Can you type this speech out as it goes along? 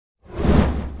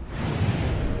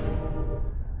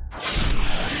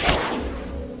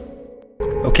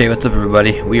Okay, what's up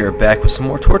everybody? We are back with some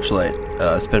more Torchlight.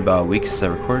 It's been about a week since I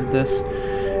recorded this,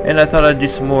 and I thought I'd do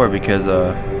some more because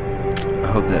I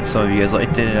hope that some of you guys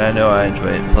liked it, and I know I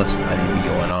enjoyed it, plus I need to be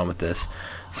going on with this.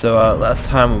 So last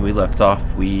time when we left off,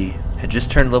 we had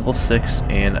just turned level 6,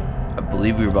 and I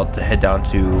believe we were about to head down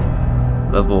to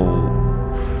level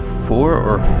 4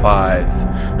 or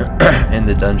 5 in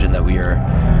the dungeon that we are,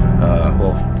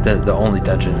 well, the only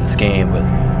dungeon in this game, but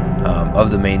of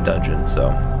the main dungeon.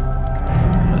 So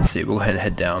let's see, we'll go ahead and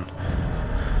head down.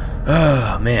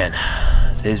 Oh man,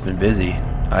 today's been busy.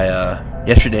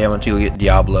 Yesterday I went to go get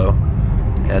Diablo,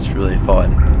 and that's really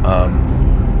fun.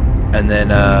 And then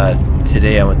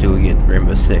today I went to go get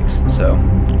Rainbow Six, so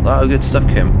a lot of good stuff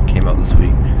came out this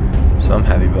week, so I'm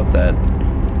happy about that.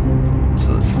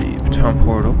 So let's see, Baton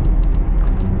Portal.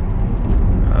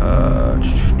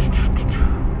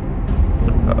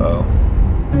 Uh-oh.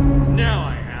 Now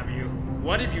I have you.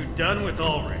 What have you done with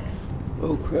Ulrich?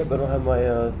 Oh crap, I don't have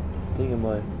my thing in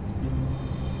my...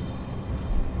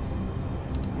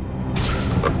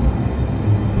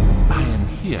 I am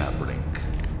here, Brink.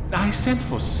 I sent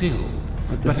for Syl,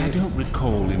 but I don't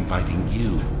recall inviting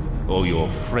you or your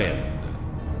friend.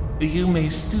 You may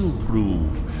still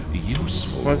prove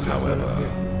useful, however.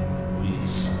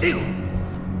 Still.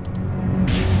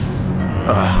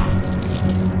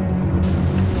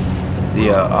 The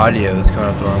audio is coming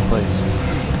out the wrong place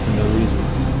for no reason.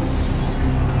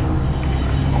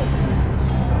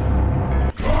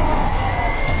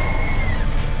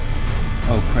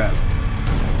 Oh crap.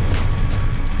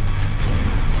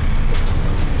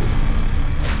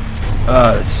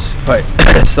 This fight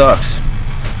sucks.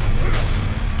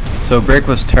 So Brick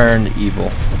was turned evil,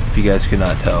 if you guys could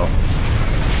not tell.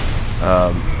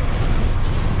 I'm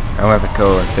gonna have to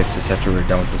go and fix this after we're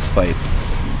done with this fight.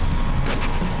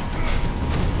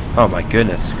 Oh my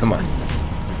goodness, come on.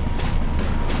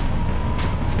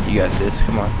 You got this,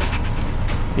 come on.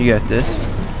 You got this.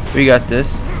 We got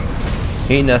this.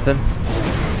 He ain't nothing.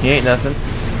 He ain't nothing.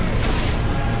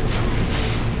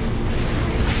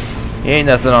 He ain't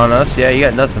nothing on us. Yeah, you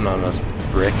got nothing on us,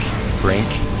 Brink.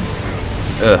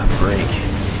 Ugh, Brink.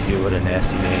 Dude, what a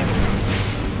nasty name.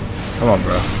 Come on,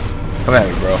 bro. Come at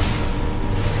me, bro.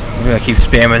 I'm gonna keep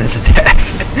spamming this attack.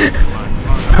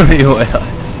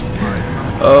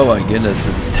 Oh my goodness,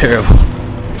 this is terrible.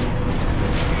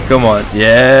 Come on.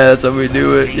 Yeah, that's how we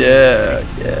do it. Yeah,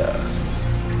 yeah.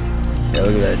 Yeah,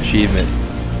 look at that achievement.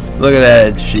 Look at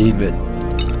that achievement.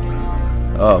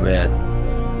 Oh man.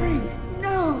 Brink,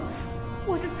 no!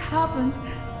 What has happened?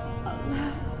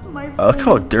 Alas, my friend. Look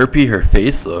how derpy her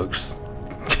face looks.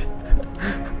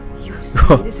 You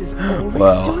say this is Ulrich's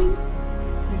Wow. doing?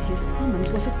 Then his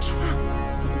summons was a trap.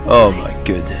 Oh my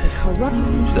goodness. Corrupt.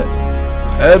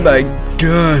 Oh my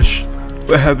gosh.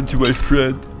 What happened to my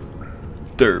friend?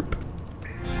 Derp.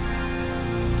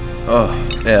 Oh,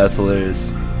 yeah, that's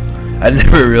hilarious. I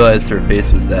never realized her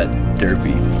face was that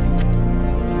derpy.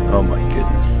 Oh my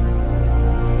goodness.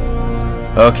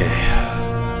 Okay.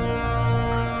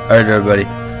 Alright everybody,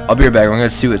 I'll be right back. I'm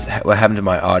gonna see what happened to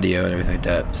my audio and everything like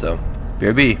that. So,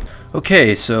 BRB.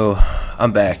 Okay, so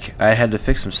I'm back. I had to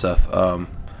fix some stuff. And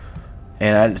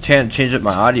I had to change up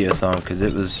my audio song because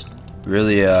it was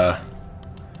really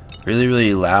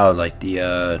really loud, like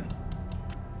the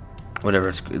whatever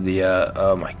it's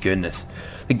oh my goodness,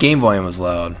 the game volume was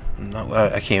loud.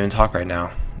 I can't even talk right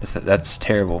now. That's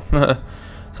terrible. So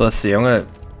let's see, I'm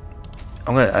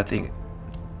gonna I think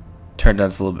turn down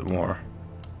just a little bit more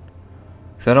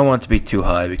because I don't want it to be too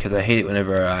high, because I hate it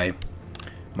whenever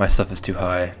my stuff is too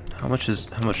high. How much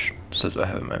stuff do I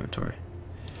have in my inventory?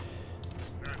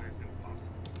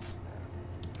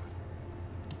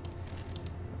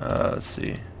 Let's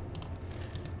see.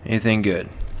 Anything good?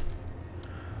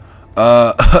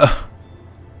 I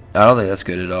don't think that's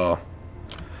good at all.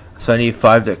 So I need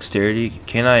 5 dexterity.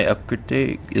 Can I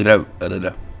upgrade?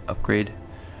 Upgrade.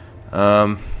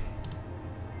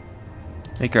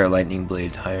 Make our lightning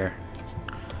blade higher.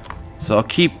 So I'll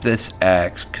keep this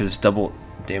axe because it's double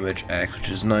damage axe, which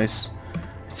is nice.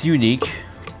 It's unique,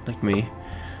 like me.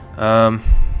 Let's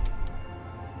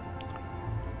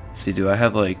see. Do I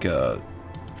have like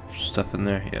stuff in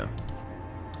there? Yeah.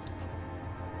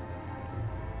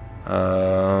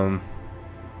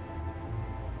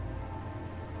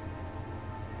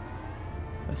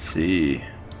 Let's see.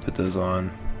 Put those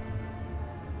on.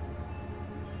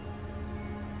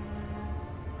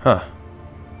 Huh.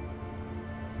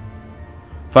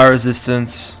 Fire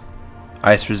resistance,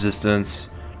 ice resistance,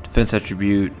 defense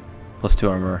attribute, +2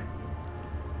 armor.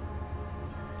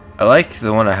 I like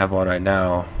the one I have on right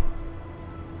now.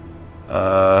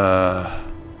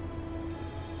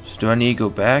 So do I need to go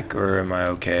back, or am I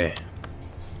okay?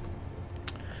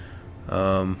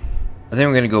 I think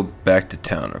I'm gonna go back to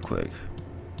town real quick.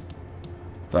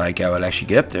 If I would actually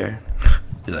get up there.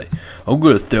 Be like, I'm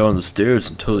gonna stay on the stairs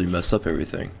and totally mess up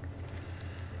everything.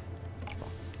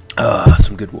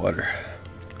 Some good water.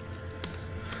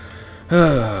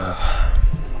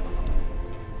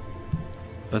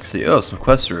 Let's see. Oh, some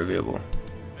quests are available.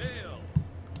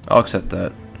 I'll accept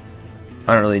that.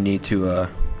 I don't really need to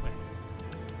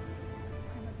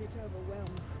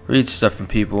read stuff from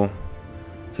people.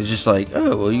 It's just like,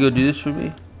 oh, well, you go do this for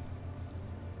me?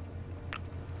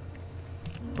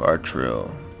 Bar trail.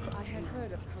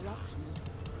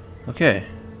 Okay.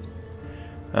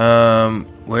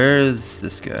 Where is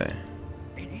this guy?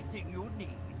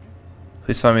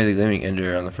 Please find me the gleaming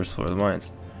ender on the first floor of the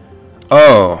mines.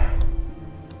 Oh.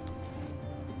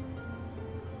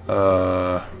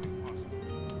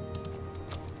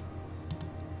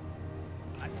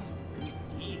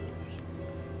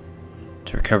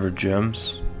 To recover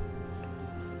gems.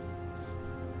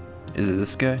 Is it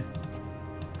this guy?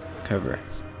 Cover.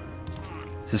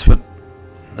 Is this what?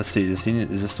 Let's see. Does he need?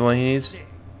 Is this the one he needs?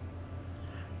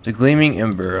 The gleaming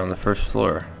ember on the first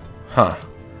floor. Huh.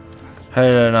 How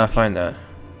did I not find that?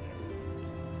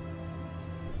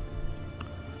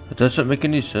 It doesn't make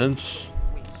any sense.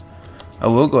 I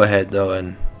will go ahead though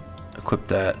and equip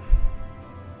that.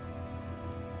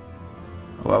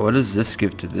 Wow, what does this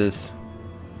give to this?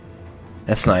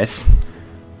 That's nice.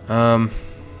 So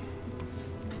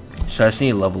I just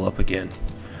need to level up again,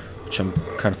 which I'm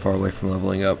kind of far away from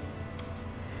leveling up,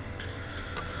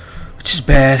 which is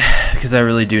bad because I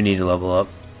really do need to level up.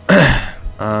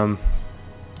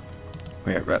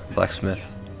 We're at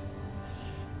blacksmith.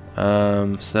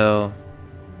 Sell.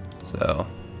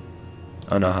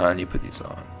 Oh no, how do you put these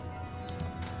on?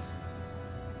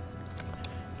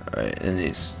 Alright, and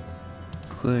these.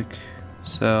 Click,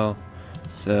 sell.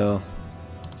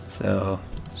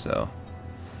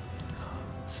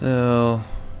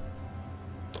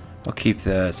 I'll keep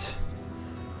that.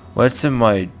 What's in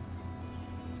my...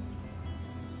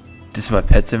 This is my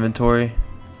pets inventory?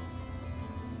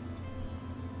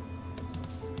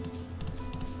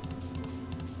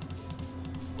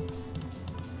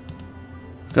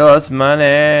 Go, that's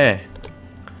money!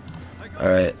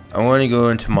 Alright, I want to go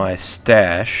into my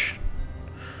stash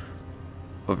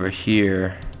over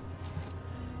here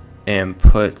and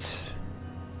put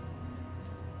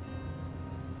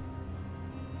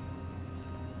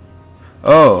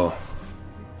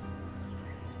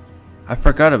I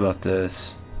forgot about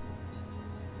this.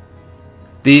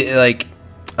 The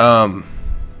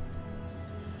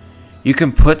you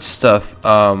can put stuff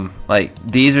like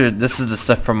this is the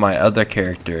stuff from my other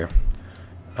character,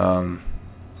 and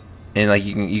like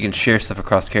you can share stuff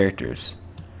across characters,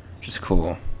 which is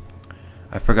cool.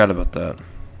 I forgot about that.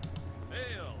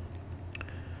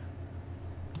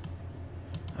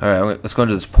 Alright, let's go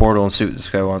into this portal and see what this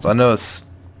guy wants. I know it's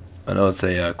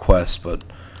a quest, but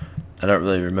I don't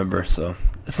really remember, so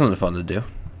it's something fun to do.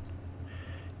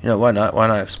 You know, why not? Why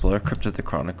not explore? Crypt of the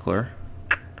Chronicler.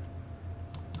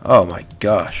 Oh my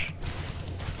gosh.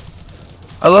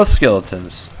 I love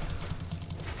skeletons.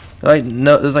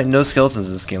 There's like no skeletons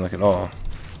in this game, like at all.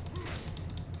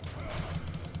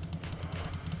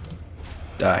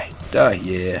 Die,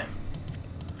 yeah.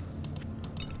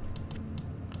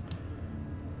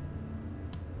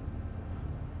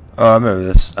 Oh, I remember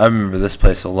this. I remember this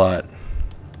place a lot.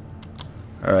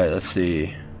 Alright, let's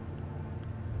see.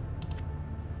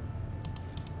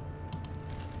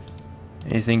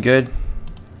 Anything good?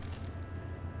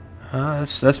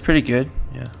 That's pretty good.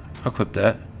 Yeah, I'll equip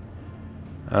that.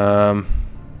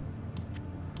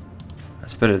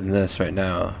 That's better than this right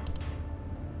now.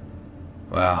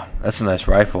 Wow, that's a nice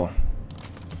rifle.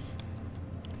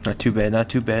 Not too bad, not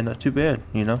too bad, not too bad,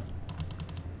 you know?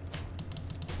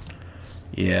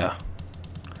 Yeah.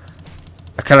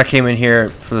 I kind of came in here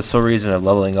for the sole reason of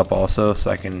leveling up also, so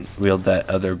I can wield that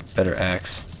other better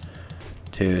axe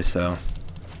too, so.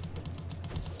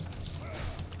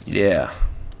 Yeah.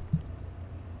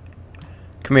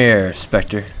 Come here,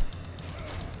 Spectre.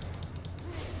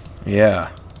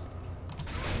 Yeah.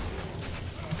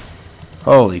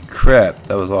 Holy crap,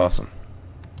 that was awesome.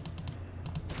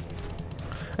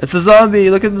 It's a zombie!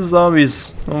 Look at the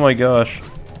zombies! Oh my gosh.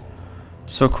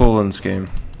 So cool in this game.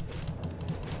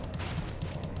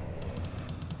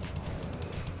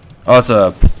 Oh, it's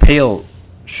a pale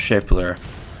shapler.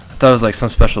 I thought it was like some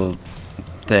special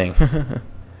thing.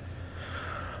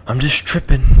 I'm just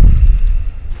tripping.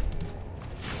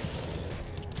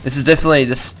 This is definitely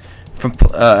from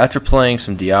after playing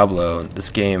some Diablo. This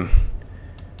game,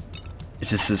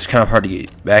 it's kind of hard to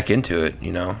get back into it,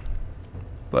 you know.